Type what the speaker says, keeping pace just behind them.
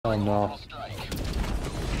Oh no.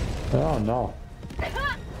 Oh no.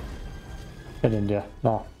 Get in there.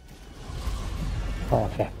 No.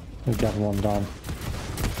 Okay. We got one down.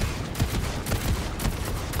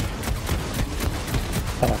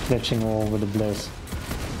 Kind of glitching all over the place.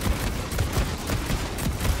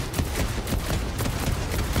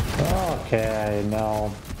 Okay,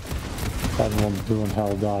 now that won't do in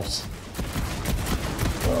Helldives.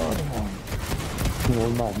 Will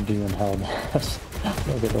not do in Helldives.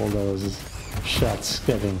 Look at all those shots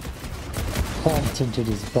getting pumped into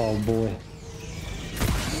this ball boy.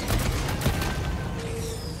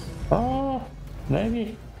 Oh,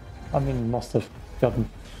 maybe. I mean, must have gotten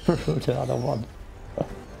through the other one.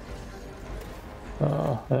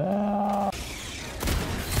 Yeah.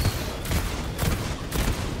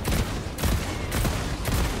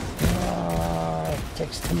 It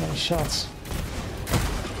takes too many shots.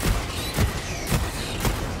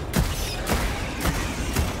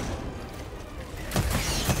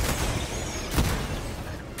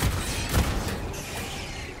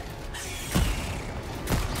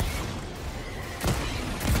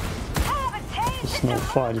 This no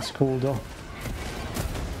fight is cool though.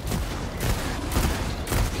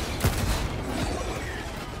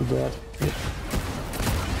 Dead.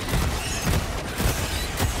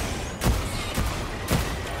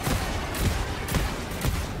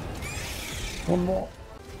 One more.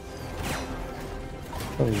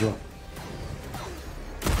 There we go.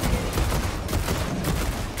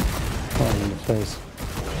 Right in the face.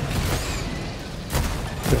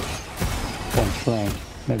 Good. One flank.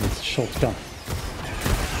 Maybe it's a shotgun.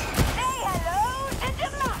 Say hello to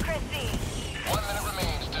democracy! 1 minute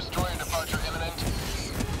remains. Destroyer departure imminent.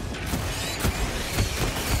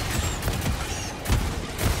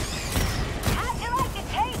 How'd you like the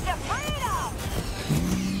taste of freedom?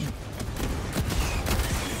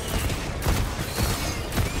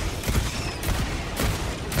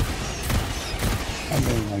 I'm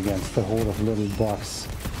going against the horde of little bugs.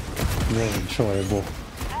 Very enjoyable.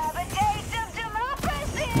 Have a taste of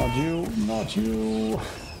democracy! Not you, not you.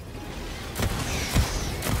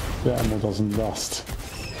 The ammo doesn't last.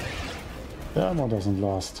 The ammo doesn't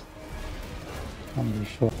last. I'm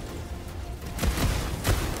sure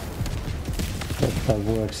that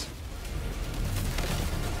works.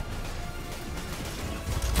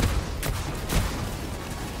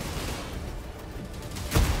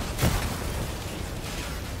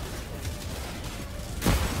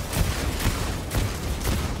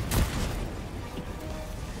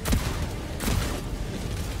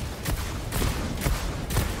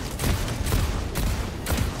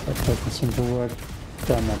 That doesn't seem to work.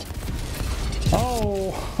 Damn it.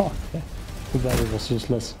 Oh! Okay. Too bad it was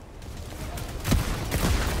useless.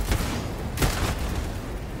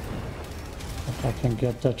 If I can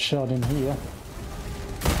get that shot in here.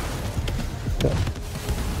 Good.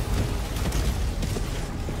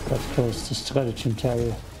 That goes to stratagem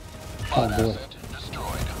carrier. Oh boy.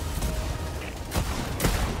 Destroyed.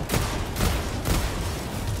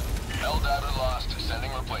 Helldiver lost.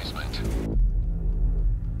 Sending replacement.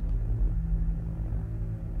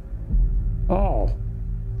 Oh,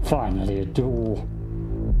 finally a duel.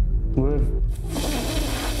 Worth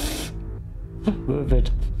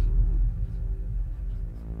it.